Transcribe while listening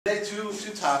Today, two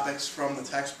topics from the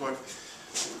textbook.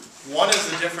 One is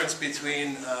the difference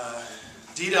between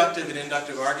deductive and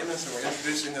inductive arguments, and we're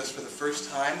introducing this for the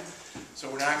first time, so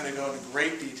we're not going to go into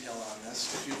great detail on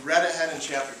this. If you've read ahead in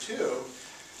Chapter 2,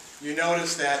 you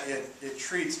notice that it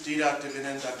treats deductive and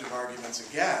inductive arguments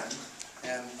again,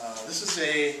 and this is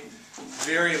a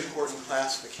very important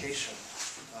classification.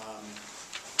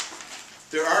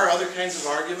 There are other kinds of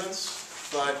arguments,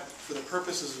 but for the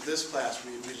purposes of this class,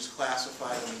 we just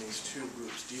classify them in these two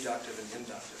groups, deductive and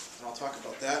inductive. And I'll talk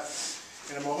about that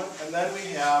in a moment. And then we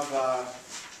have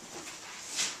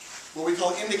what we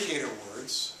call indicator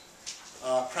words,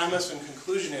 premise and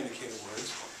conclusion indicator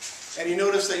words. And you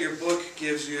notice that your book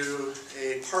gives you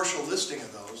a partial listing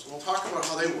of those. And we'll talk about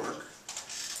how they work.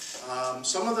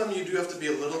 Some of them you do have to be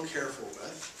a little careful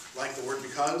with, like the word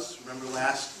because. Remember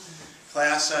last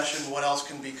class session, what else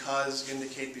can because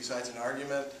indicate besides an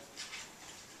argument?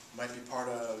 Might be part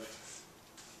of,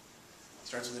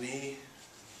 starts with an E.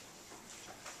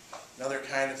 Another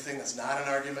kind of thing that's not an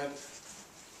argument.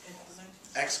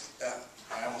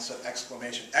 I almost said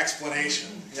exclamation.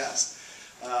 Explanation, yes.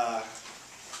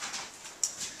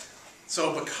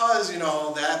 So because, you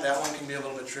know, that one can be a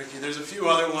little bit tricky. There's a few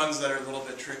other ones that are a little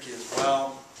bit tricky as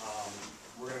well.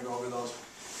 We're going to go over those.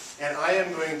 And I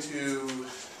am going to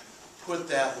put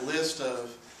that list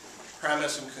of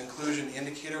premise and conclusion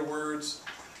indicator words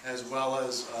as well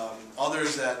as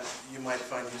others that you might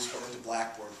find useful into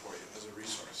Blackboard for you as a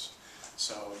resource.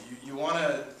 So you want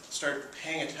to start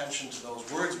paying attention to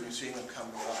those words when you're seeing them come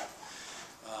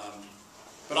by.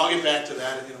 But I'll get back to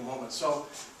that in a moment. So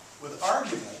with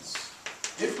arguments,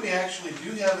 if we actually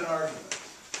do have an argument,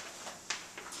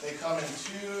 they come in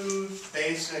two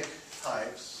basic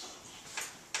types,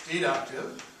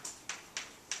 deductive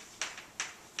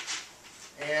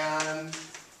and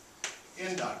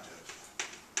inductive.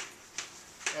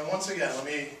 And once again, let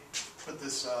me put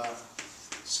this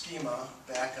schema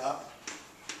back up.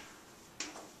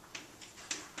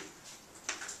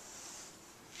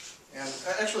 And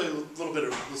actually,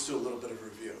 let's do a little bit of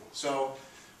review. So,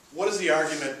 what does the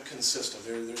argument consist of?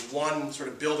 There's one sort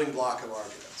of building block of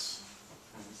arguments.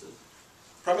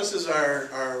 Premises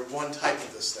are one type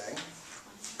of this thing.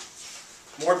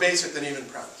 More basic than even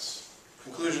premise.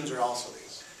 Conclusions are also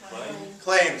these.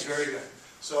 Claims, very good.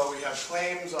 So we have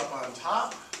claims up on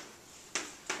top,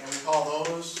 and we call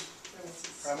those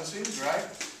premises, right?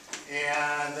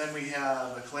 And then we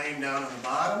have a claim down on the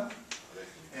bottom,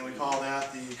 and we call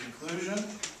that the conclusion.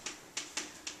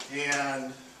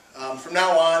 And from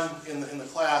now on in the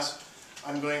class,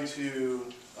 I'm going to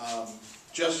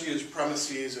just use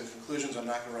premises and conclusions. I'm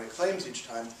not going to write claims each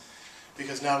time,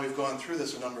 because now we've gone through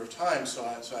this a number of times, so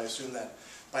I assume that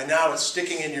by now it's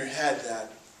sticking in your head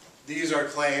that these are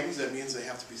claims. That means they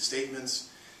have to be statements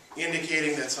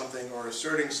indicating that something or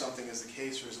asserting something is the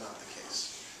case or is not the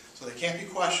case. So they can't be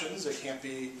questions, they can't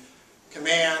be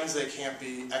commands, they can't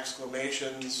be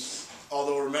exclamations.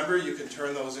 Although remember, you can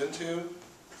turn those into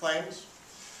claims.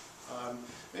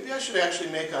 Maybe I should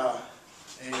actually make a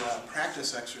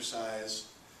practice exercise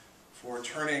for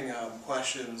turning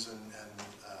questions and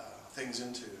things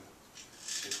into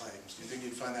claims. Do you think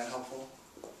you'd find that helpful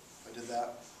if I did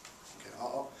that? Okay,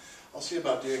 I'll see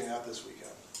about doing that this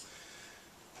weekend.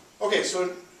 Okay,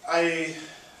 so I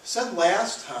said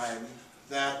last time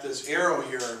that this arrow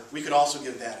here, we could also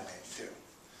give that a name too.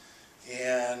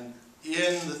 And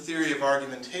in the theory of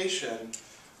argumentation,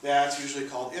 that's usually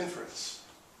called inference.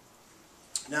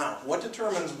 Now, what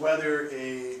determines whether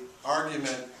an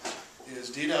argument is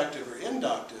deductive or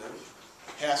inductive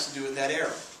has to do with that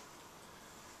arrow.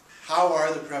 How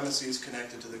are the premises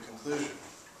connected to the conclusion?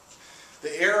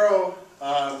 The arrow,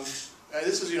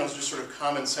 this is just sort of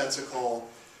commonsensical,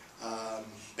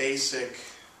 basic,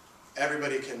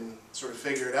 everybody can sort of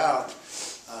figure it out.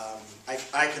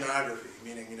 Iconography,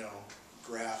 meaning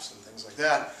graphs and things like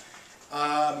that.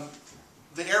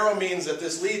 The arrow means that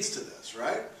this leads to this,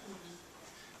 right?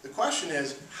 The question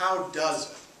is, how does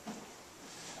it?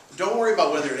 Don't worry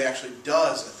about whether it actually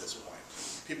does at this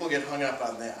point. People get hung up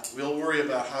on that. We'll worry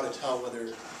about how to tell whether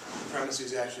the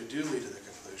premises actually do lead to the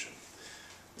conclusion.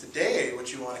 Today,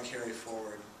 what you want to carry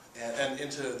forward, and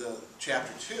into the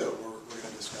chapter 2, where we're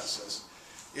going to discuss this,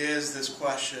 is this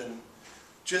question,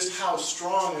 just how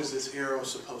strong is this arrow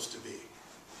supposed to be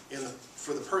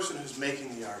for the person who's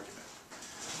making the argument?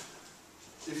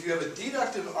 If you have a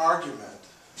deductive argument,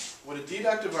 what a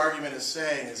deductive argument is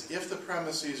saying is if the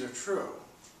premises are true,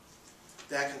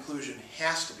 that conclusion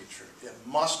has to be true. It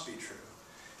must be true.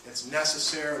 It's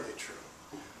necessarily true.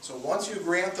 So once you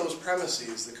grant those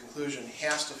premises, the conclusion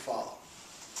has to follow.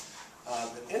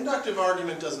 An inductive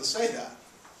argument doesn't say that.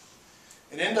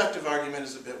 An inductive argument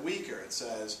is a bit weaker. It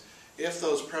says, if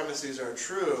those premises are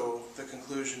true, the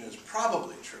conclusion is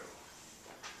probably true,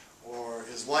 or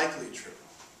is likely true,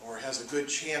 or has a good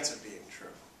chance of being true.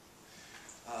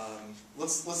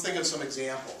 Let's think of some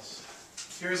examples.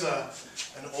 Here's an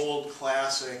old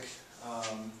classic.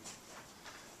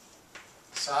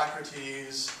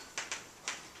 Socrates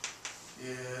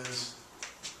is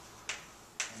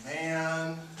a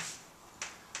man.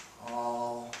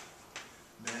 All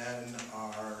men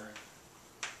are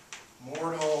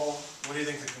mortal. What do you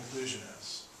think the conclusion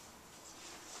is?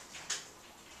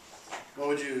 What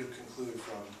would you conclude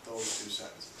from those two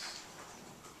sentences?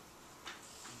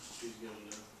 He's going to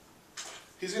die.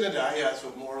 He's going to die, yeah, that's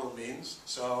what mortal means.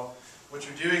 So what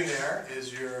you're doing there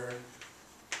is you're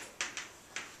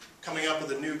coming up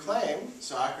with a new claim.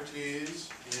 Socrates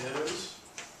is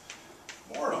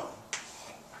mortal.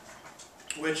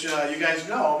 Which you guys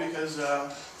know because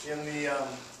in the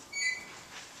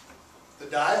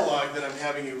dialogue that I'm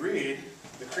having you read,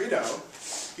 the credo,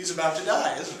 he's about to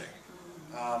die, isn't he?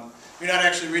 You're not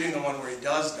actually reading the one where he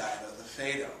does die, the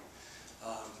Phaedo.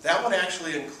 That one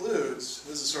actually includes,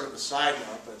 this is sort of a side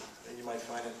note, but you might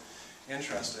find it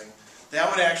interesting, that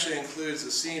one actually includes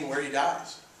the scene where he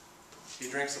dies. He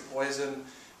drinks the poison,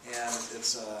 and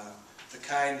it's the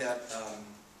kind that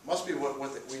must be what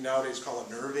we nowadays call a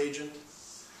nerve agent.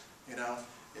 You know,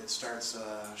 it starts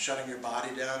shutting your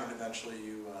body down, and eventually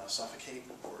you suffocate,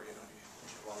 or you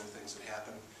have other things that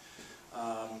happen.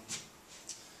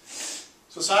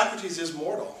 So Socrates is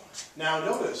mortal. Now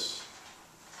notice,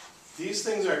 these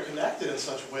things are connected in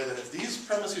such a way that if these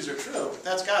premises are true,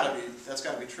 that's got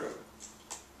to be true.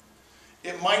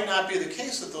 It might not be the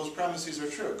case that those premises are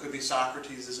true. It could be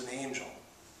Socrates is an angel,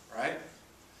 right?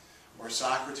 Or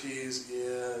Socrates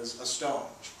is a stone.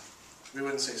 We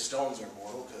wouldn't say stones are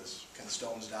mortal, because can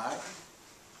stones die? I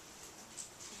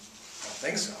don't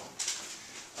think so.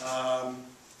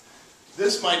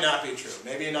 This might not be true.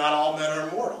 Maybe not all men are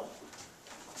mortal.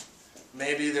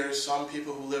 Maybe there's some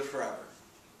people who live forever.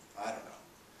 I don't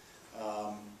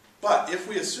know. But if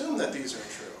we assume that these are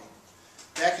true,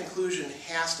 that conclusion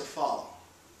has to follow,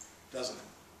 doesn't it?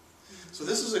 So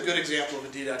this is a good example of a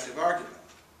deductive argument.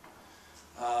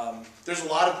 There's a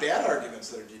lot of bad arguments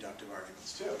that are deductive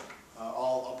arguments too.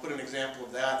 I'll put an example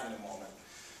of that in a moment.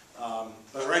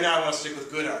 But right now I want to stick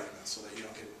with good arguments so that you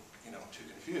don't get too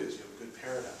confused. You have a good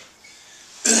paradigm.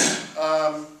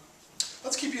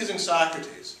 Let's keep using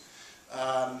Socrates.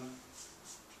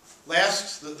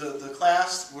 The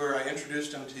class where I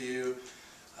introduced him to you,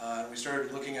 we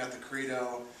started looking at the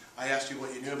credo. I asked you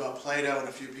what you knew about Plato, and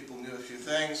a few people knew a few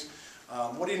things.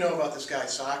 What do you know about this guy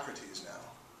Socrates now?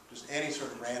 Just any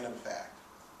sort of random fact.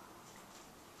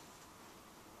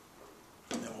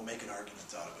 And then we'll make an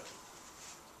argument out of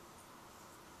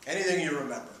it. Anything you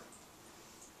remember.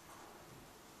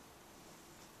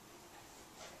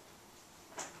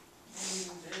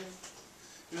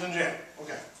 He was in jail.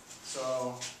 Okay.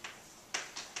 So,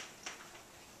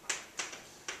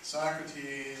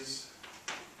 Socrates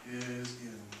is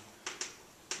in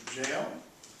jail.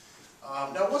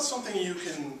 Now, what's something you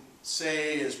can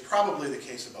say is probably the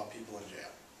case about people in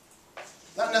jail?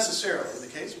 Not necessarily the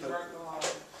case, but...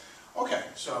 Okay,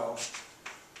 so,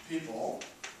 people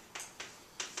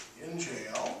in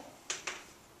jail.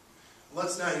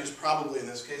 Let's not use probably in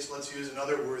this case. Let's use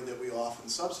another word that we often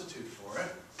substitute for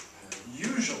it.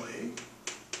 Usually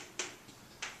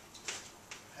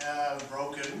have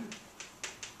broken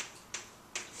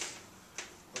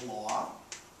the law.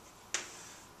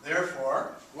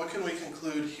 Therefore, what can we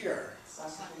conclude here?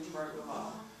 Socrates broke the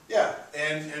law. Yeah,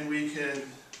 and we could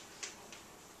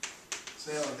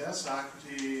say it like that.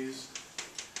 Socrates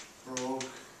broke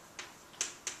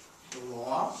the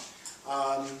law.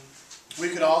 We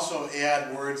could also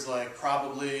add words like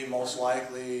probably, most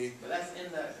likely. But that's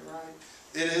inductive, right?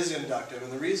 It is inductive,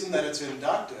 and the reason that it's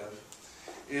inductive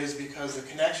is because the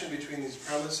connection between these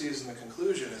premises and the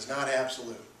conclusion is not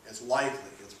absolute. It's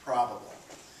likely, it's probable.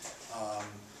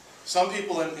 Some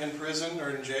people in prison or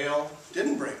in jail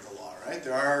didn't break the law, right?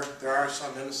 There are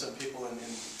some innocent people in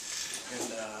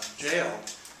jail.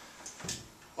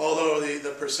 Although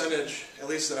the percentage, at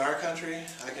least in our country,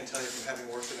 I can tell you from having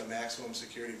worked in a maximum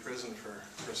security prison for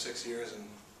 6 years and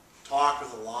talked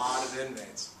with a lot of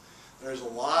inmates, there's a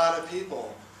lot of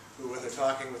people who, when they're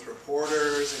talking with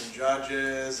reporters and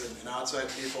judges and outside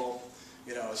people,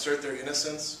 assert their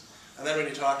innocence. And then when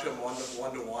you talk to them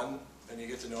one-to-one and you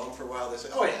get to know them for a while, they say,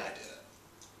 oh yeah, I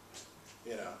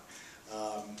did it.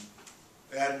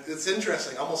 And it's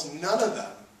interesting, almost none of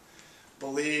them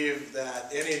believe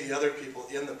that any of the other people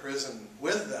in the prison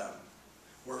with them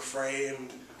were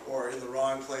framed or in the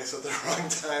wrong place at the wrong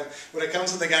time. When it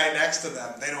comes to the guy next to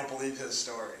them, they don't believe his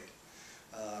story,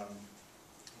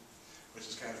 which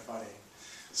is kind of funny.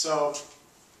 So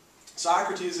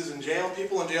Socrates is in jail.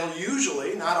 People in jail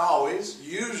usually, not always,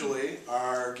 usually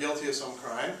are guilty of some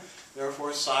crime.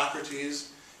 Therefore,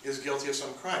 Socrates is guilty of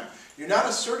some crime. You're not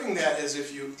asserting that as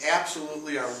if you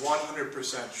absolutely are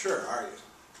 100% sure, are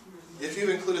you? If you've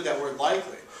included that word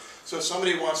likely. So if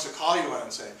somebody wants to call you on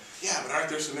and say, yeah, but aren't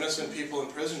there some innocent people in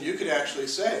prison? You could actually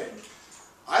say,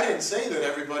 I didn't say that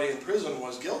everybody in prison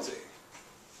was guilty.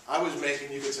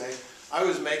 You could say, I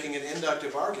was making an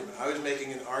inductive argument. I was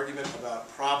making an argument about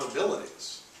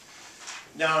probabilities.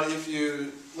 Now,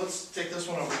 let's take this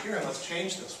one over here and let's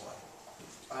change this one.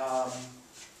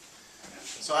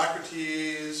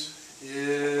 Socrates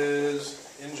is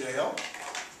in jail.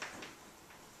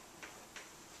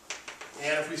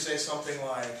 And if we say something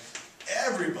like,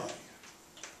 everybody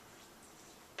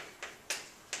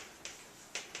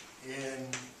in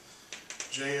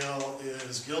jail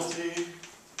is guilty,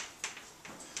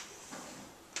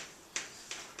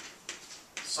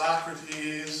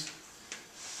 Socrates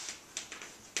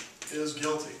is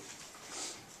guilty.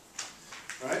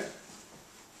 Right?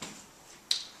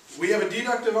 We have a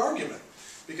deductive argument,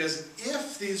 because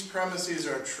if these premises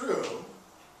are true,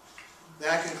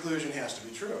 that conclusion has to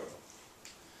be true.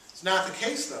 It's not the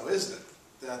case, though, is it,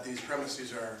 that these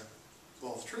premises are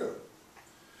both true?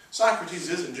 Socrates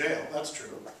is in jail, that's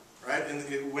true, right? And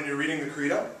when you're reading the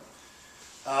Credo,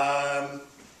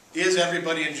 is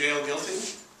everybody in jail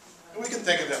guilty? And we can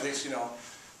think of at least,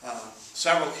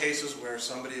 several cases where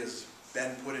somebody has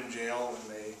been put in jail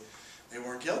when they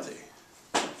weren't guilty.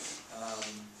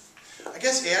 I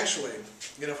guess actually,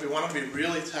 if we want to be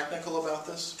really technical about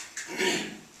this,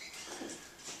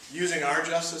 using our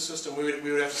justice system, we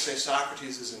would have to say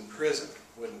Socrates is in prison,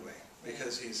 wouldn't we?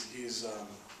 Because he's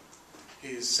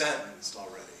sentenced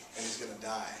already, and he's going to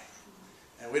die.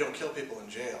 And we don't kill people in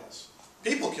jails.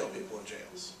 People kill people in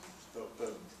jails.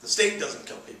 But the state doesn't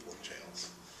kill people in jails.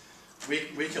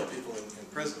 We kill people in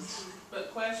prisons.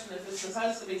 But question, if it's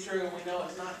supposed to be true and we know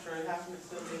it's not true, how can it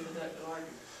still be a deductive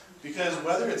argument? Because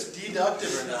whether it's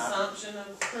deductive or not... Assumption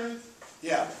of truth?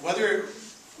 Yeah,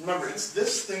 remember, it's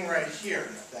this thing right here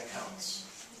that counts.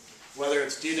 Whether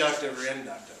it's deductive or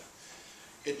inductive.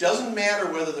 It doesn't matter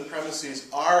whether the premises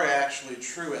are actually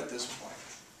true at this point.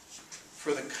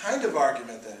 For the kind of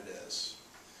argument that it is,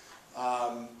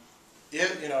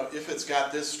 if it's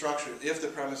got this structure, if the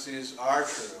premises are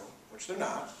true, which they're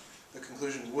not, the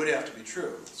conclusion would have to be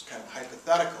true. It's kind of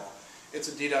hypothetical. It's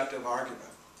a deductive argument.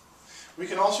 We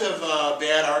can also have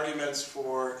bad arguments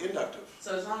for inductive.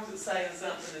 So as long as it's saying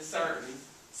something is certain,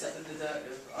 it's a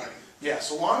deductive argument. Yeah,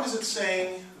 so long as it's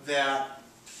saying that,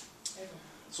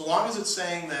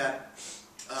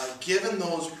 given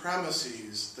those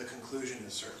premises, the conclusion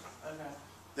is certain. Okay.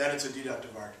 Then it's a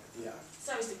deductive argument. Yeah.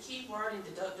 So is the key word in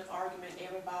deductive argument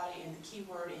everybody, and the key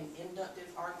word in inductive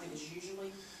argument is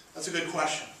usually? That's a good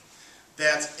question.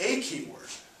 That's a key word.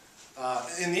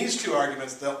 In these two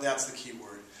arguments, that's the key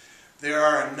word. There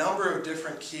are a number of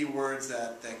different key words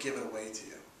that give it away to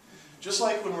you. Just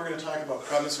like when we're going to talk about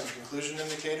premise and conclusion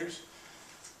indicators,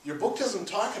 your book doesn't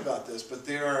talk about this, but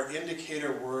there are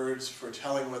indicator words for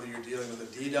telling whether you're dealing with a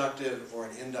deductive or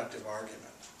an inductive argument.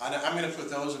 I'm going to put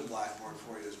those in Blackboard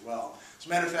for you as well. As a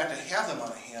matter of fact, I have them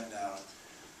on a handout,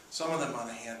 some of them on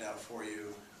a handout for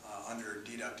you under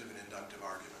deductive and inductive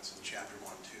arguments in Chapter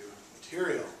 1-2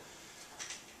 material.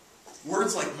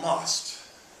 Words like must,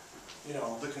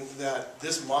 that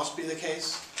this must be the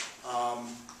case,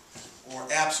 or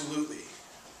absolutely,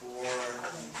 or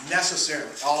necessarily,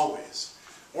 always,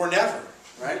 or never,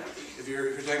 right? If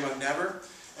you're talking about never,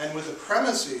 and with the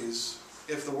premises,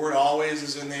 if the word always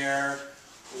is in there,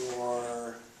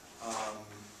 or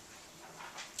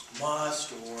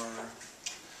must, or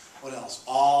what else?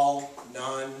 All,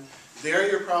 none. There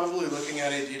you're probably looking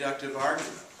at a deductive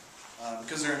argument,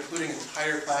 because they're including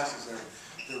entire classes.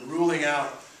 They're ruling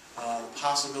out the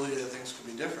possibility that things could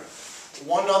be different.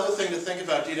 One other thing to think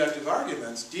about deductive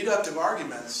arguments,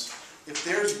 if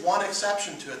there's one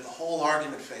exception to it, the whole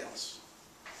argument fails.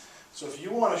 So if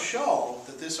you want to show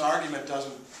that this argument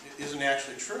isn't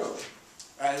actually true,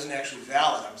 isn't actually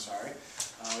valid, I'm sorry,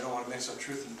 we don't want to mix up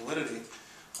truth and validity,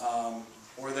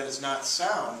 or that it's not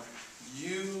sound,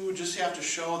 you just have to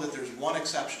show that there's one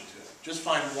exception to it. Just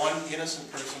find one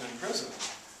innocent person in prison,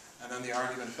 and then the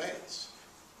argument fails.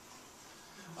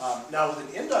 Now with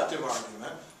an inductive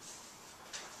argument,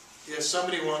 if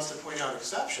somebody wants to point out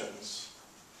exceptions,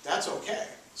 that's okay,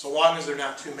 so long as there are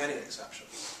not too many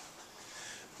exceptions.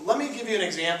 Let me give you an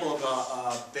example of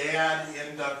a bad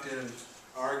inductive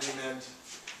argument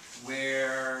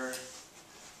where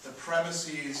the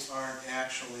premises aren't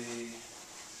actually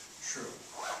true.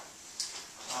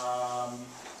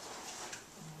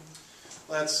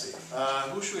 Let's see.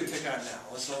 Who should we pick on now?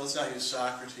 Let's not use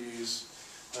Socrates.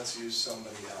 Let's use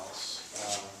somebody else.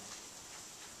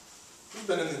 Who's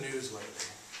been in the news lately?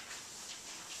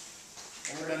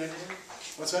 Anybody?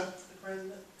 What's that? The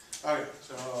president? Okay,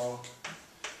 so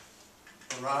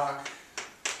Barack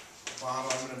Obama.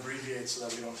 I'm going to abbreviate so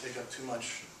that we don't take up too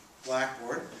much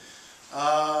blackboard.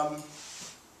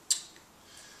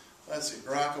 Let's see.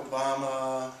 Barack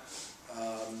Obama.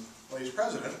 Well, he's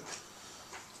president.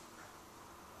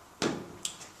 He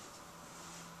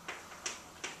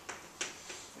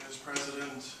is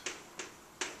president,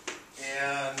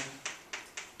 and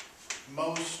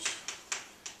most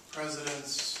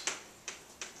presidents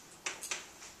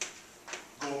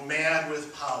go mad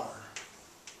with power.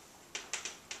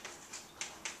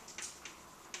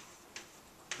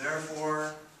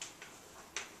 Therefore,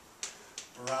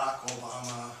 Barack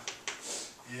Obama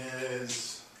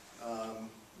is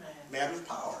mad with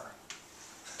power.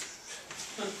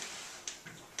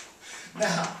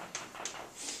 Now,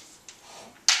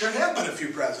 there have been a few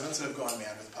presidents that have gone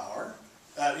mad with power.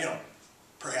 You know,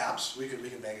 perhaps we could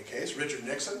make a case. Richard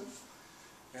Nixon,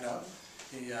 you know,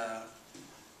 he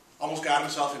almost got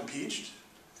himself impeached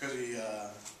because he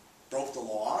broke the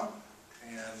law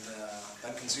and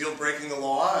then concealed breaking the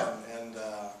law. And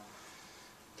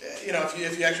you know,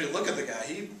 if you actually look at the guy,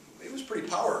 he was pretty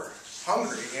power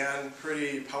hungry and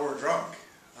pretty power drunk.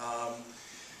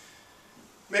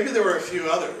 Maybe there were a few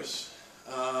others,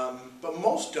 but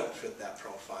most don't fit that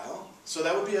profile. So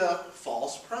that would be a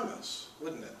false premise,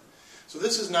 wouldn't it? So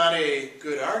this is not a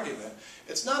good argument.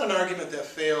 It's not an argument that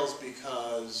fails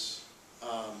because,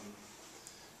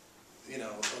 you know,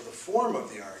 of the form of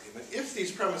the argument. If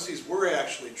these premises were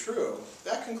actually true,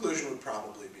 that conclusion would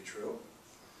probably be true.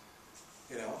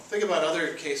 You know, think about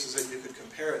other cases that you could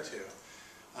compare it to.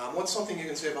 What's something you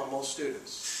can say about most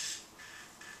students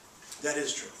that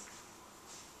is true?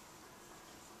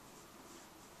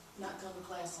 Not come to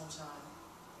class on time.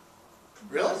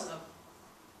 Really? Most of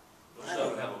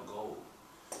them have a goal.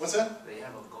 What's that? They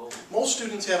have a goal. Most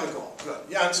students have a goal. Good.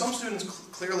 Yeah, and some students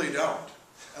clearly don't.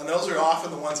 And those are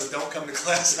often the ones that don't come to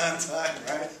class on time,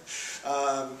 right?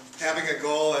 Having a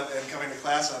goal and coming to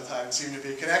class on time seem to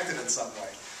be connected in some way.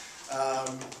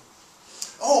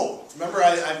 Oh, remember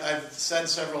I've said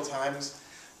several times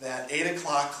that 8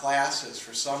 o'clock classes,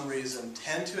 for some reason,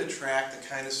 tend to attract the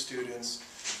kind of students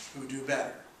who do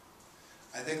better.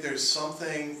 I think there's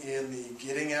something in the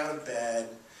getting out of bed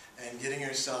and getting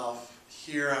yourself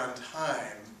here on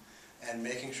time and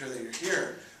making sure that you're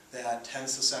here that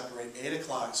tends to separate 8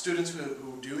 o'clock, students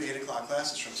who do 8 o'clock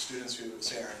classes from students who,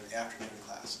 say, are in afternoon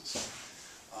classes.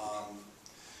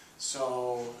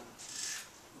 So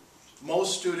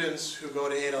most students who go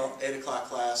to 8 o'clock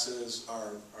classes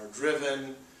are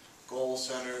driven,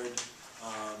 goal-centered,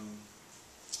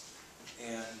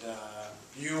 and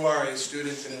you are a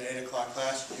student in an 8 o'clock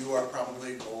class, you are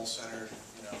probably goal-centered,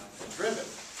 you know, and driven.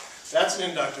 That's an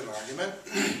inductive argument.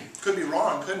 Could be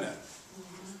wrong, couldn't it?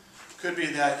 Could be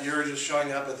that you're just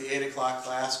showing up at the 8 o'clock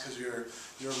class because your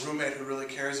roommate who really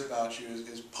cares about you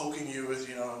is poking you with,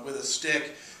 you know, with a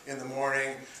stick in the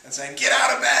morning and saying, "Get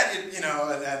out of bed," you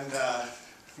know, and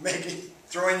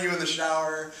throwing you in the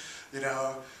shower, you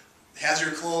know, has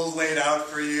your clothes laid out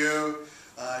for you,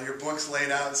 your books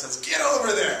laid out, and says, "Get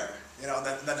over there," you know, and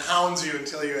then hounds you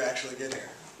until you actually get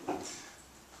here.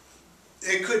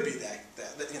 It could be that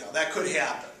you know, that could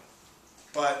happen,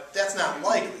 but that's not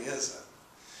likely, is it?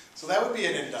 So that would be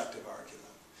an inductive argument.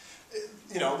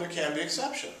 You know, there can be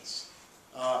exceptions.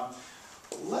 Let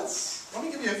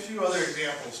me give you a few other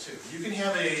examples too. You can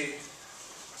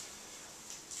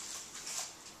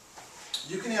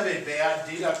have a bad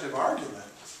deductive argument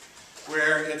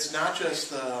where it's not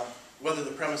just whether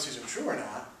the premises are true or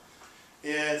not.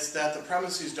 It's that the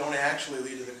premises don't actually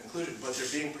lead to the conclusion, but they're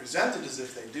being presented as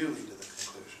if they do lead to the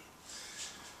conclusion.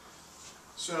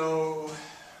 So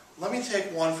let me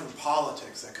take one from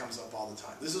politics that comes up all the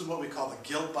time. This is what we call the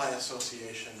guilt by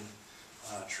association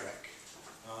trick.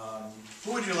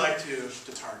 Who would you like to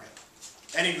target?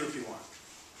 Any group you want.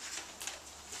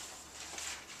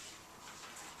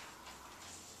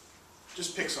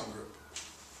 Just pick some group.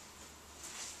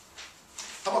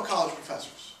 How about college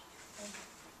professors?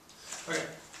 Okay.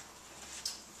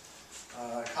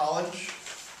 College,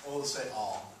 we'll say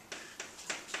all.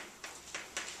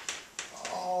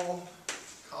 All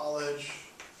college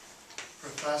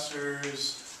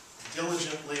professors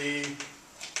diligently.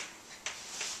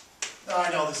 No,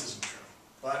 I know this isn't true,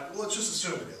 but let's just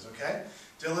assume it is, okay?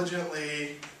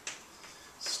 Diligently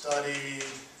study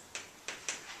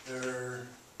their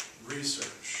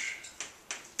research.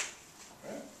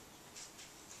 Right?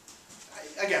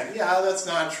 Again, yeah, that's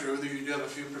not true. You do have a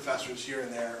few professors here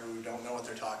and there who don't know what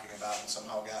they're talking about and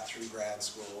somehow got through grad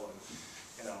school, and,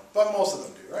 you know, but most of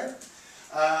them do, right?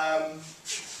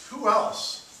 Who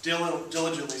else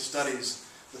diligently studies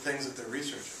the things that they're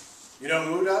researching? You know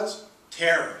who does?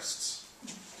 Terrorists.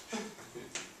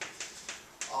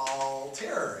 All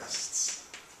terrorists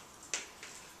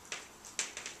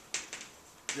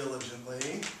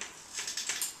diligently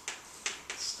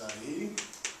study.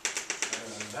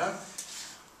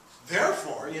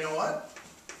 Therefore, you know what?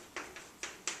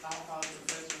 Alcohol is a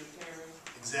professor of terrorism.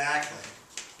 Exactly.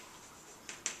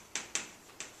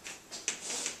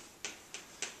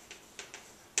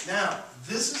 Now,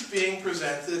 this is being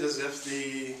presented as if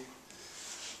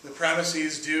the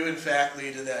premises do in fact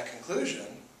lead to that conclusion.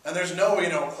 And there's no, you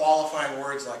know, qualifying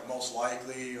words like most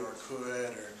likely or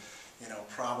could or, you know,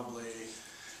 probably.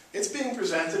 It's being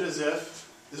presented as if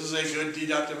this is a good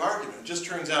deductive argument. It just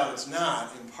turns out it's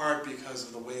not, in part because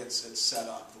of the way it's set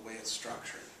up, the way it's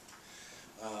structured.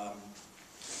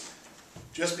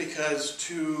 Just because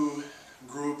two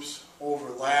groups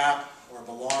overlap or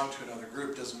belong to another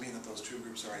group doesn't mean that those two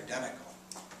groups are identical.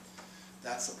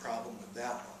 That's the problem with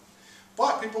that one.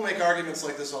 But people make arguments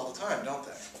like this all the time, don't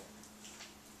they?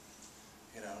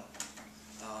 You know,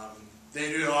 they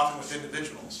do it often with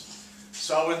individuals.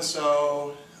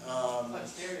 So-and-so... Like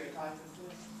stereotyping too.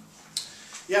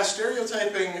 Yeah,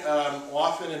 stereotyping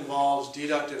often involves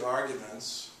deductive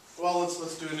arguments. Well,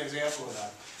 let's do an example of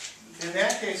that. In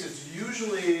that case, it's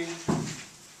usually,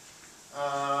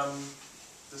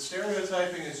 the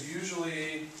stereotyping is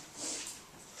usually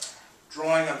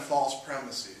drawing on false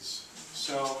premises.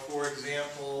 So, for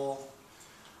example,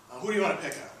 who do you want to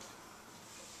pick on?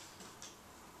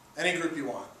 Any group you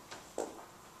want.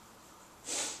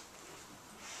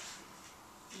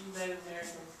 Native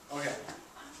American. Okay.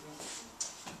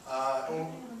 We'll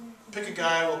pick a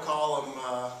guy, we'll call him,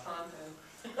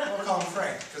 we'll call him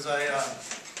Frank, because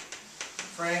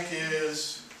Frank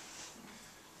is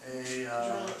a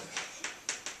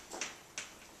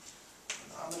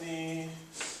nominee.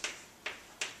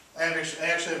 I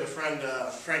actually have a friend,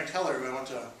 Frank Teller, who I went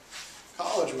to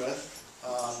college with,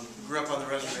 grew up on the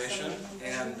reservation,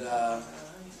 and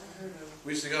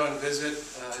we used to go and visit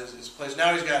his place.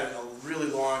 Now he's got a really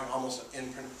long, almost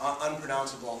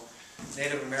unpronounceable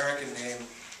Native American name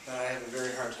that I have a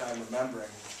very hard time remembering.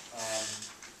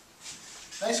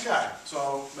 Nice guy.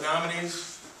 So,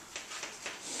 Menominees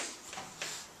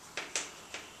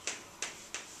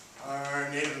are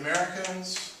Native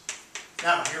Americans.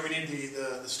 Now, here we need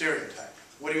the stereotype.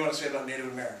 What do you want to say about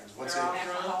Native Americans? What's They're all it?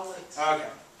 alcoholics. Okay.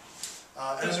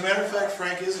 And as a matter of fact,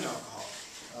 Frank is an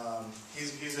alcoholic.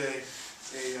 He's a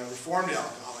reformed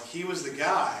alcoholic. He was the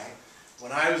guy,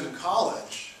 when I was in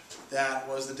college, that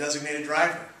was the designated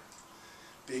driver.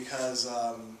 Because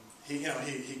he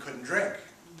couldn't drink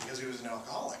because he was an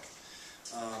alcoholic.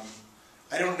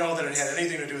 I don't know that it had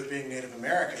anything to do with being Native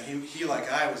American. He like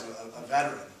I, was a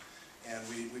veteran. And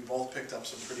we both picked up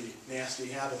some pretty nasty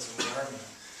habits in the Army.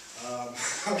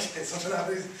 Okay, so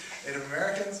Native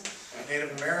Americans.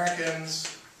 Native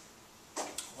Americans,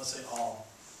 let's say all.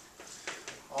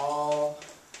 All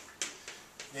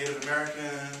Native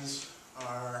Americans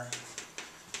are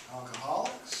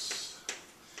alcoholics.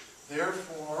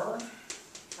 Therefore,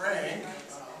 Frank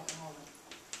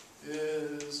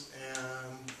is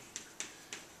an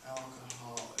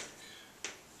alcoholic.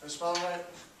 Did I spell it right?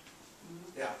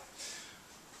 Yeah.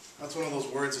 That's one of those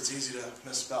words that's easy to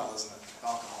misspell, isn't it?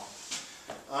 Alcohol.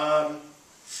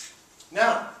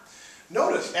 Now,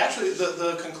 notice, actually,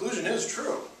 the conclusion is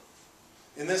true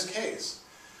in this case.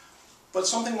 But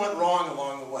something went wrong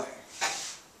along the way.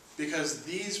 Because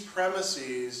these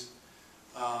premises,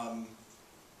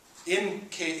 in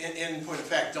point of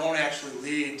fact, don't actually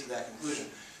lead to that conclusion.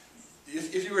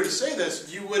 If you were to say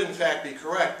this, you would in fact be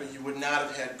correct, but you would not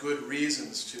have had good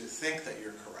reasons to think that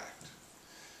you're correct.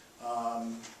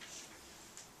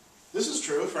 This is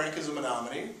true. Frank is a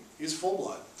Menominee. He's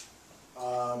full-blood.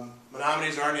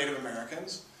 Menominees are Native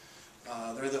Americans.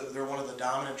 They're one of the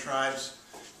dominant tribes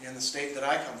in the state that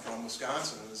I come from,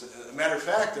 Wisconsin. As a matter of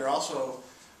fact, they're also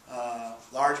a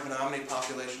large Menominee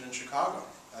population in Chicago.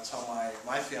 That's how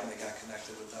my family got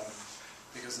connected with them,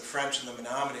 because the French and the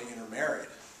Menominee intermarried.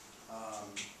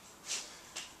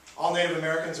 All Native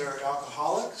Americans are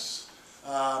alcoholics.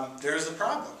 There's the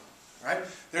problem, right?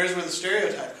 There's where the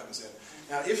stereotype comes in.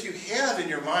 Now, if you have in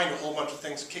your mind a whole bunch of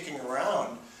things kicking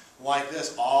around like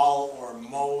this, all or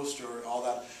most or all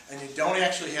that, and you don't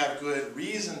actually have good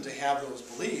reason to have those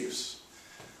beliefs,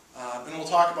 and we'll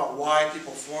talk about why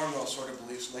people form those sort of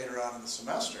beliefs later on in the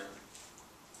semester,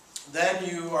 then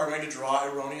you are going to draw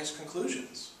erroneous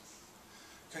conclusions.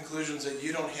 Conclusions that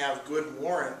you don't have good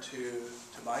warrant to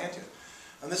buy into.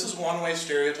 And this is one way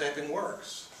stereotyping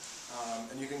works.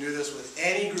 And you can do this with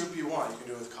any group you want. You can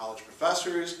do it with college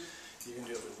professors, you can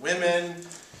do it with women,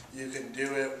 you can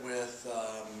do it with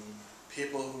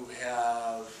people who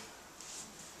have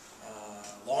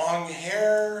long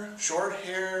hair, short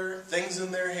hair, things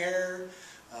in their hair,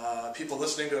 people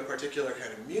listening to a particular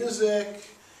kind of music,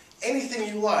 anything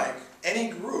you like, any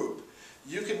group,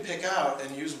 you can pick out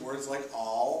and use words like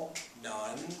all,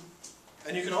 none,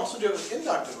 and you can also do it with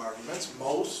inductive arguments,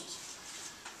 most.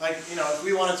 Like, you know, if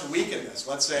we wanted to weaken this,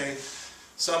 let's say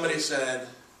somebody said,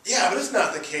 yeah, but it's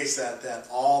not the case that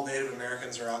all Native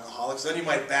Americans are alcoholics, then you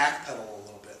might backpedal a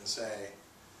little bit and say,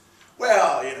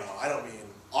 well, you know, I don't mean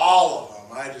all of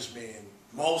them, I just mean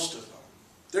most of them.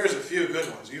 There's a few good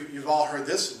ones. You've all heard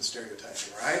this in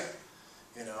stereotyping, right?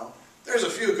 You know, there's a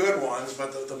few good ones,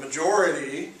 but the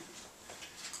majority,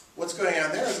 what's going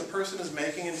on there is the person is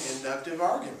making an inductive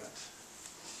argument.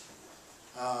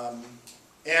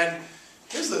 And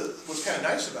here's what's kind of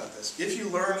nice about this. If you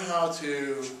learn how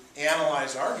to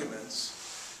analyze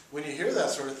arguments, when you hear that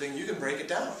sort of thing, you can break it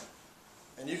down.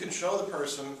 And you can show the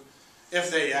person,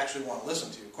 if they actually want to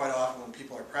listen to you. Quite often when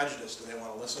people are prejudiced, do they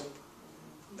want to listen?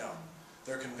 No.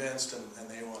 They're convinced and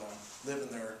they want to live in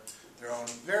their own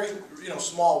very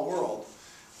small world.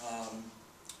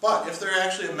 But if they're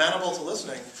actually amenable to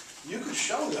listening, you could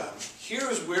show them,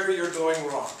 here's where you're going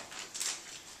wrong.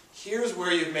 Here's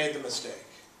where you've made the mistake.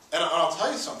 And I'll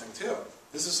tell you something too.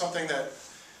 This is something that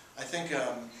I think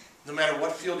no matter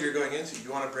what field you're going into,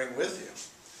 you want to bring with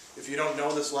you. If you don't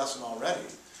know this lesson already,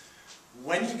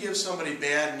 when you give somebody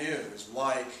bad news,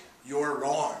 like, you're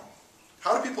wrong,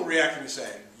 how do people react when you say,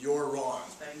 you're wrong?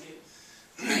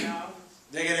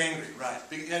 They get angry, right.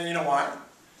 And you know why?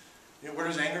 You know, where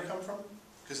does anger come from?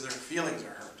 Because their feelings are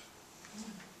hurt.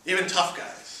 Even tough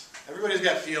guys. Everybody's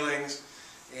got feelings,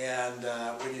 and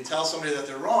when you tell somebody that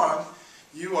they're wrong,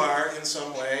 you are in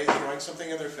some way throwing something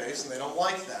in their face, and they don't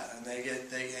like that. And they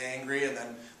get angry, and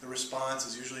then the response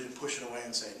is usually to push it away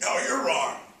and say, no, you're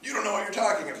wrong. You don't know what you're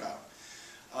talking about.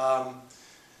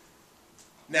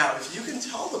 Now, if you can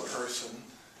tell the person,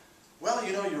 well,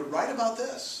 you know, you're right about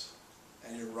this,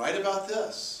 and you're right about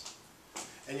this,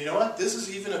 and you know what? This is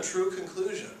even a true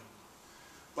conclusion,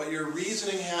 but your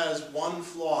reasoning has one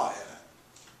flaw in it.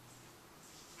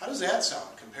 How does that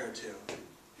sound compared to,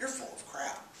 you're full of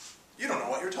crap. You don't know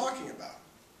what you're talking about.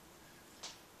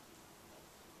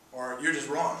 Or you're just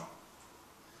wrong.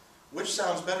 Which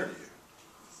sounds better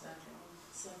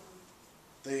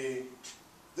to you?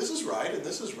 This is right and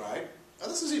this is right. Now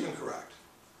this is even correct.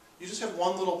 You just have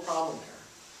one little problem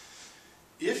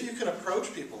here. If you can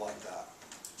approach people like that,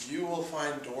 you will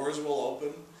find doors will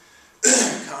open,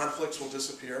 conflicts will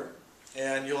disappear,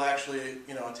 and you'll actually,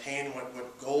 attain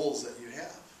what goals that you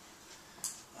have.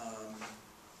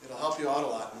 It'll help you out a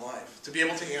lot in life. To be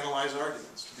able to analyze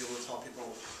arguments, to be able to tell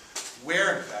people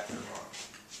where in fact they're wrong.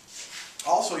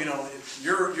 Also,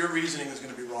 your reasoning is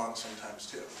going to be wrong sometimes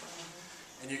too.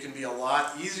 And you can be a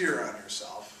lot easier on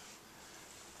yourself.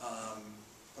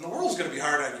 And the world's going to be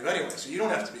hard on you anyway, so you don't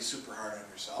have to be super hard on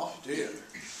yourself, do you?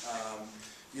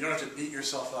 You don't have to beat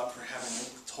yourself up for having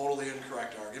totally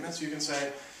incorrect arguments. You can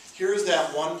say, here's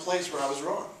that one place where I was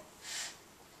wrong.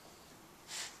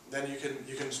 Then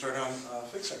you can start on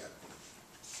fixing it.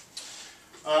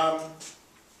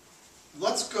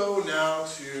 Let's go now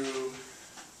to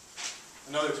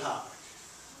another topic.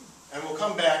 And we'll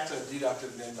come back to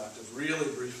deductive and inductive really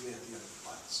briefly at the end of the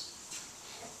class.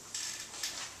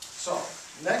 So,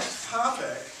 next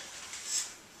topic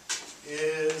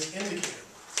is indicator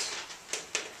words.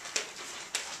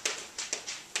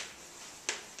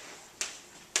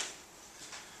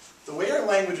 The way our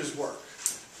languages work,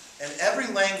 and every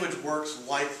language works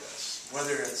like this,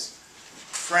 whether it's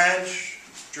French,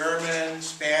 German,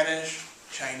 Spanish,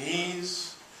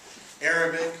 Chinese,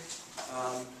 Arabic,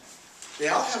 they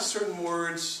all have certain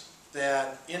words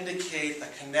that indicate a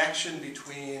connection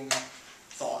between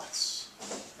thoughts,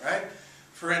 right?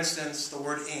 For instance, the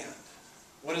word and.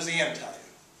 What does and tell you?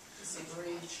 It's a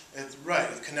bridge. It's right,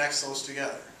 it connects those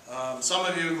together. Some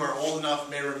of you who are old enough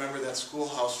may remember that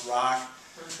Schoolhouse Rock,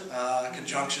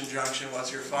 conjunction, junction,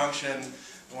 what's your function?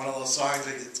 One of those songs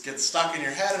that gets stuck in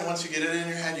your head, and once you get it in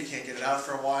your head, you can't get it out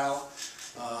for a while.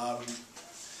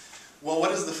 Well,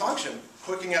 what is the function?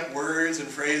 Hooking up words and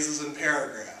phrases and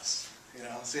paragraphs.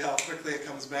 See how quickly it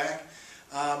comes back?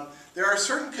 There are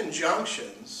certain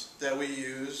conjunctions that we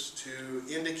use to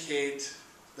indicate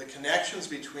the connections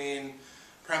between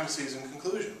premises and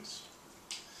conclusions.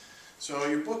 So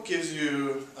your book gives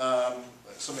you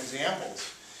some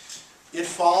examples. It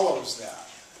follows that.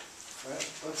 Right?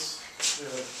 Let's do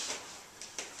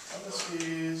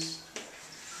premises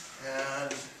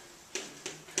and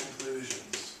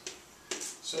conclusions.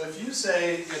 So if you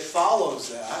say it follows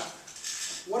that,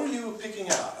 what are you picking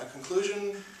out? A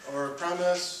conclusion or a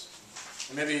premise?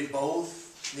 Or maybe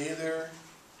both, neither?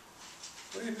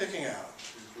 What are you picking out?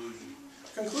 Conclusion.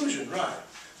 Conclusion, right.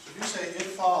 So if you say it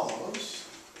follows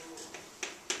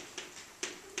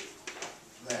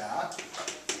that,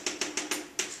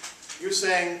 you're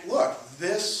saying, look,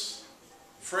 this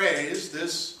phrase,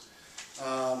 this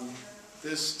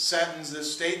sentence,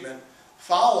 this statement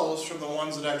follows from the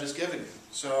ones that I've just given you.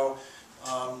 So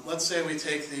let's say we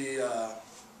take the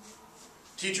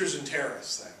teachers and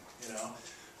terrorists thing. You know,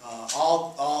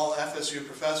 all FSU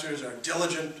professors are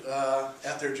diligent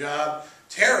at their job.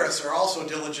 Terrorists are also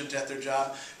diligent at their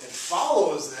job. It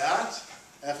follows that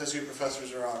FSU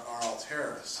professors are all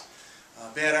terrorists.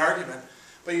 Bad argument,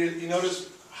 but you notice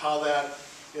how that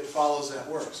it follows that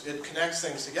works. It connects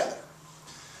things together.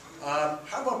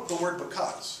 How about the word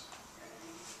because?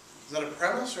 Is that a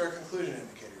premise or a conclusion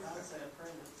indicator? I would say a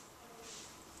premise.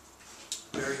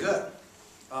 Very good.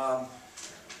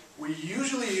 We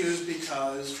usually use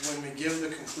because when we give the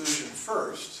conclusion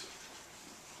first,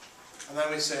 and then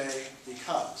we say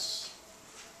because.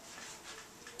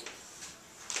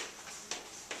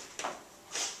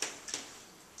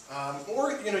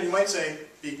 Or, you might say,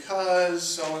 because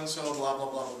so-and-so, blah, blah,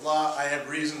 blah, blah, blah, I have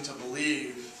reason to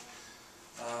believe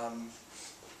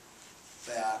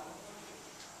that.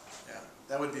 Yeah,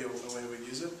 that would be a way we'd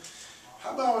use it.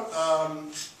 How about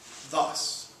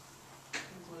thus?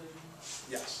 Conclusion.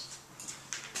 Yes.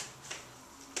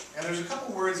 And there's a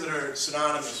couple words that are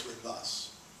synonymous with thus.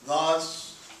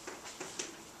 Thus,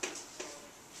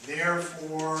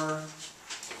 therefore,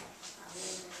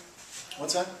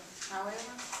 what's that? However?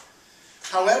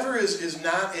 However is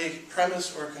not a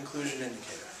premise or conclusion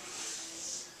indicator.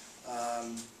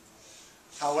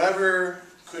 However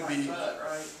could be... But,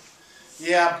 right?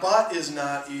 Yeah, but is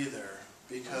not either.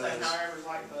 Because... I'm saying however is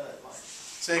like but. Like,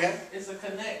 say again? it's a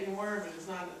connecting word, but it's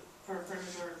not a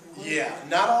premise or a conclusion. Yeah,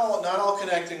 not all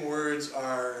connecting words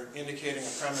are indicating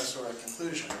a premise or a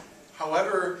conclusion.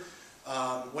 However,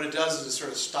 what it does is it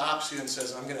sort of stops you and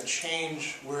says, I'm going to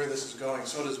change where this is going.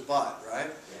 So does but, right?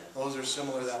 Yeah. Those are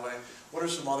similar that way. What are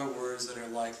some other words that are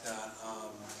like that?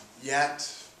 Yet,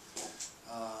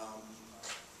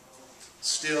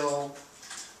 still.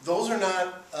 Those are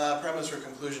not premise or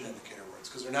conclusion indicator words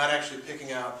because they're not actually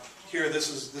picking out, here this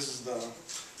is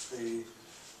the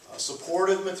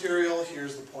supportive material,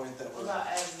 here's the point that What we're... about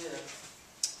as if?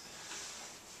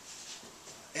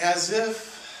 As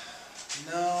if,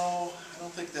 no, I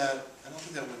don't think that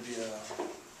would be a,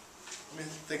 let me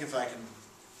think if I can,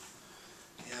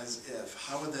 as if,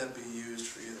 how would that be used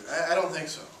for either? I don't think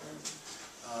so.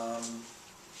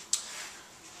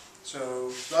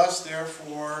 So, thus,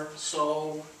 therefore,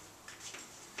 so.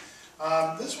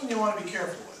 This one you want to be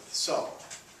careful with, so.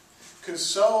 Because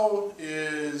so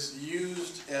is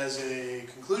used as a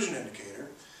conclusion indicator,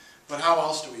 but how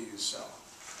else do we use so?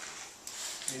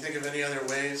 Can you think of any other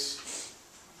ways?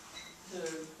 To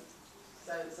say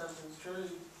that something's true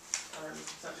or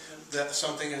something. That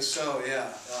something is so,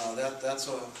 yeah. That's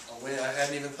a way I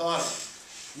hadn't even thought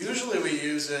of. Usually we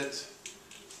use it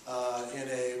in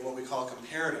a what we call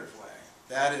comparative way.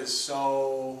 That is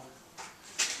so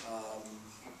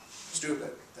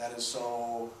stupid. That is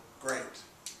so great.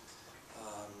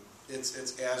 It's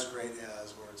as great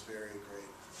as, or it's very great.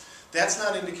 That's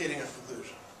not indicating a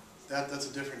conclusion. That's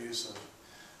a different use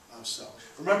of so.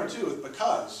 Remember too, with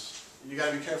because, you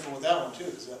got to be careful with that one too,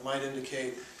 because that might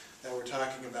indicate that we're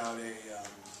talking about a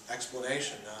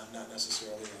explanation, not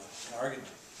necessarily an argument.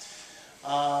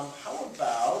 How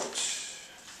about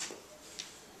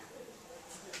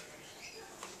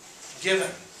given?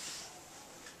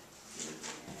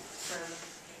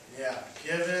 Yeah,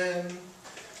 given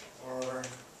or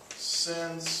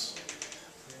since.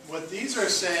 What these are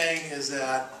saying is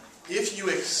that if you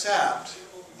accept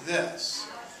this,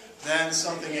 then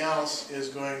something else is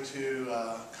going to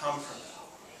come from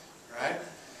it, right?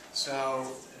 So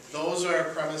those are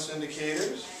premise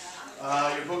indicators.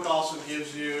 Your book also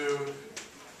gives you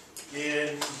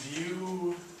in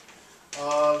view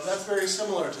of, that's very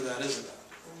similar to that, isn't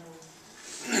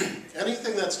it?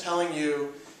 Anything that's telling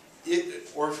you,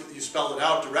 or if you spelled it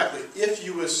out directly, if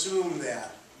you assume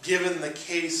that, given the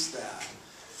case that,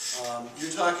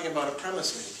 you're talking about a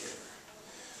premise indicator.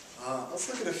 Let's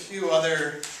look at a few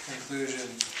other conclusion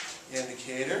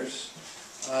indicators.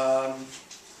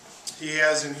 he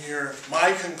has in here,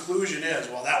 my conclusion is,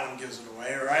 well, that one gives it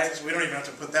away, right? So we don't even have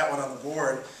to put that one on the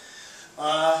board.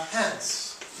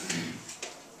 Hence.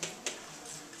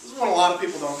 This is one a lot of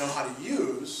people don't know how to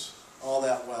use all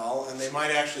that well, and they might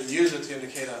actually use it to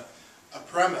indicate a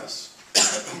premise,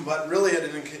 but really it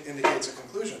indicates a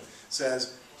conclusion. It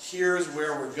says, here's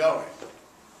where we're going.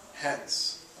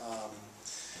 Hence.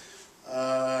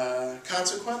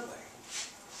 Consequently.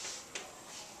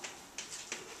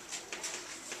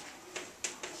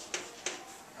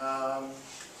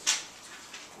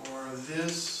 Or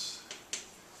this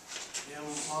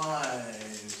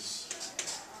implies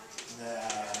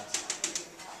that.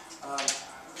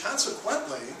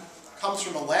 Consequently comes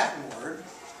from a Latin word,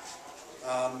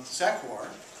 sequor,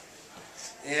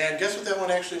 and guess what that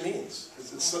one actually means?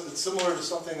 It's similar to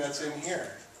something that's in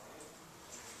here.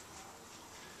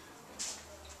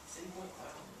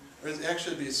 Or it'd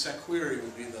actually be sequere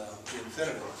would be the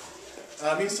infinitive.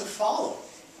 It means to follow.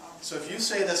 So if you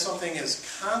say that something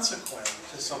is consequent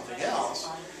to something else,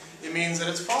 it means that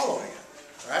it's following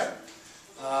it, right?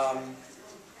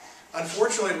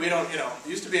 Unfortunately, we don't, it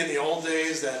used to be in the old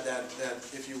days that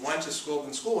if you went to school,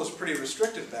 and school was pretty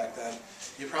restricted back then,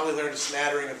 you probably learned a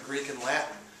smattering of Greek and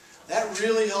Latin. That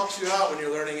really helps you out when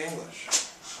you're learning English,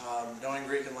 knowing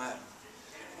Greek and Latin.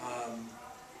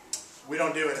 We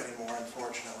don't do it anymore,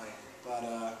 unfortunately.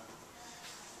 But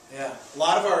yeah, a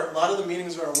lot of the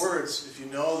meanings of our words, if you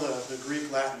know the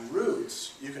Greek Latin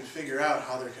roots, you can figure out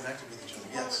how they're connected with each other.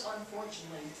 Yes.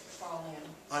 Unfortunately, fall in.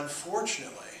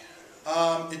 Unfortunately,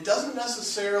 it doesn't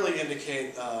necessarily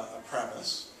indicate a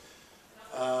premise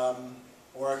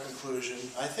or a conclusion.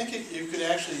 I think you could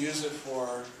actually use it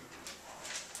for.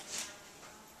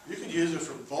 You could use it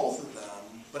for both of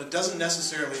them, but it doesn't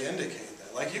necessarily indicate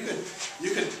that. Like you could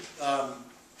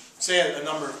say a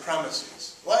number of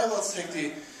premises. Well, let's take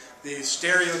the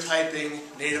stereotyping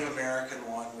Native American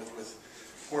one with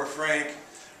poor Frank.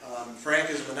 Frank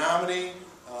is a Menominee.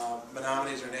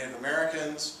 Menominees are Native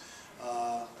Americans.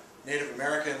 Native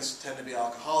Americans tend to be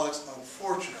alcoholics.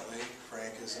 Unfortunately,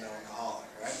 Frank is an alcoholic,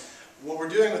 right? What we're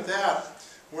doing with that,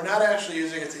 we're not actually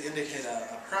using it to indicate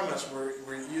a premise.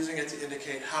 We're using it to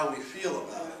indicate how we feel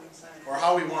about it, or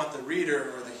how we want the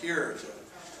reader or the hearer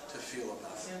to feel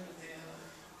about it.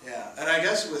 Yeah, and I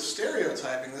guess with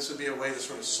stereotyping, this would be a way to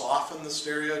sort of soften the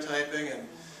stereotyping and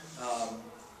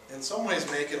in some ways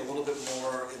make it a little bit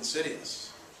more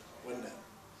insidious, wouldn't it?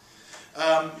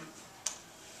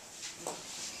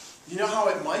 You know how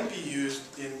it might be used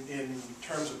in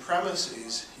terms of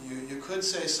premises? You could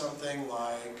say something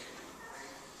like,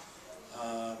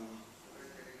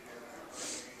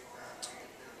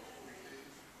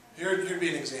 here'd be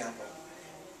an example.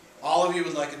 All of you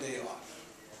would like a day off.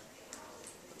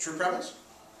 True premise?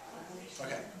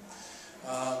 Okay.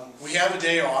 We have a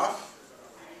day off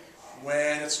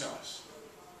when it snows.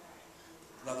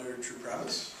 Another true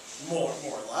premise. More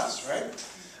or less, right?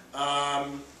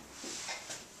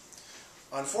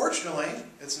 Unfortunately,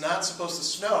 it's not supposed to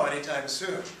snow anytime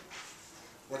soon.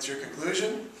 What's your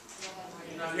conclusion?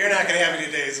 You're not going to have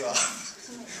any days off.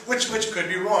 which could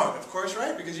be wrong, of course,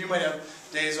 right? Because you might have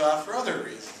days off for other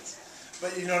reasons.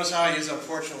 But you notice how I use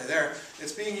unfortunately there.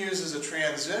 It's being used as a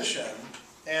transition,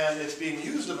 and it's being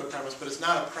used of a premise, but it's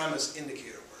not a premise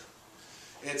indicator word.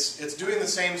 It's doing the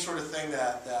same sort of thing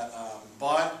that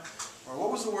but, or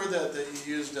what was the word that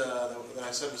you used that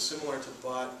I said was similar to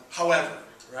but? However,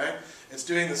 right? It's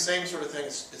doing the same sort of thing.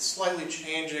 It's slightly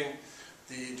changing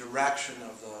the direction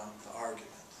of the argument.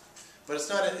 But it's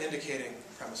not indicating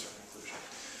premise or conclusion.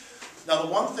 Now,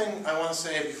 the one thing I want to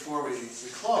say before we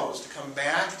close, to come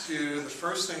back to the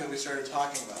first thing that we started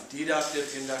talking about,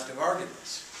 deductive, inductive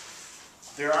arguments.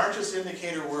 There aren't just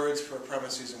indicator words for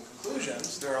premises and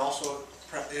conclusions. There are also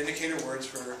indicator words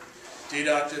for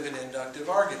deductive and inductive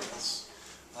arguments.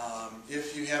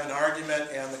 If you have an argument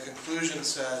and the conclusion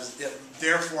says it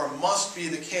therefore must be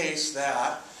the case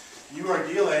that you are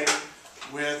dealing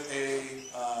with a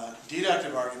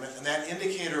deductive argument, and that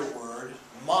indicator word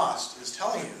must is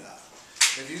telling you that.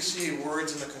 If you see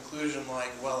words in the conclusion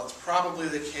like, well, it's probably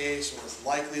the case, or it's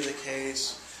likely the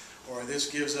case, or this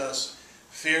gives us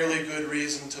fairly good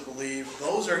reason to believe,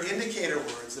 those are indicator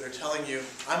words that are telling you,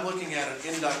 I'm looking at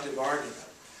an inductive argument.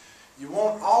 You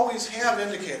won't always have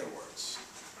indicator words.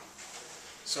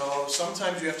 So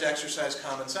sometimes you have to exercise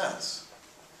common sense.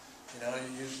 You know,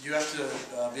 you have to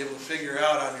be able to figure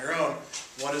out on your own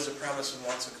what is a premise and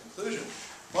what's a conclusion.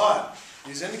 But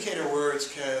these indicator words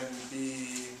can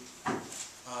be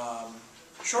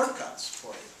shortcuts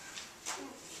for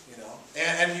you. You know,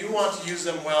 and you want to use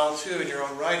them well too in your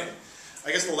own writing.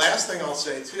 I guess the last thing I'll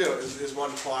say too is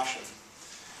one caution.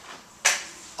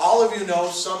 all of you know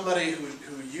somebody who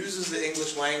uses the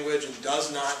English language and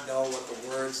does not know what the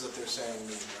words that they're saying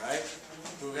mean, right?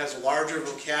 Who has a larger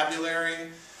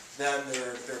vocabulary than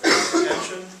their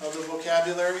comprehension of the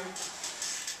vocabulary.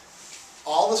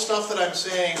 All the stuff that I'm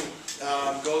saying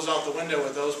goes out the window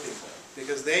with those people,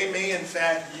 because they may in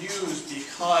fact use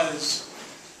because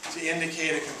to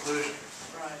indicate a conclusion,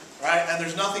 right? And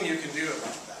there's nothing you can do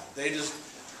about that. They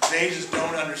just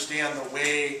don't understand the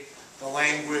way the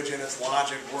language and its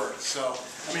logic works. So,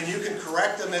 I mean, you can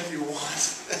correct them if you want.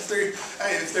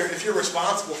 If you're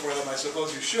responsible for them, I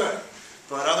suppose you should.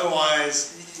 But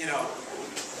otherwise, you know,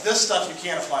 this stuff you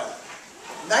can't apply that.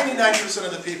 99%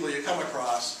 of the people you come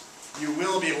across, you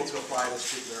will be able to apply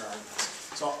this to their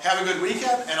arguments. So have a good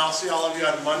weekend, and I'll see all of you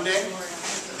on Monday.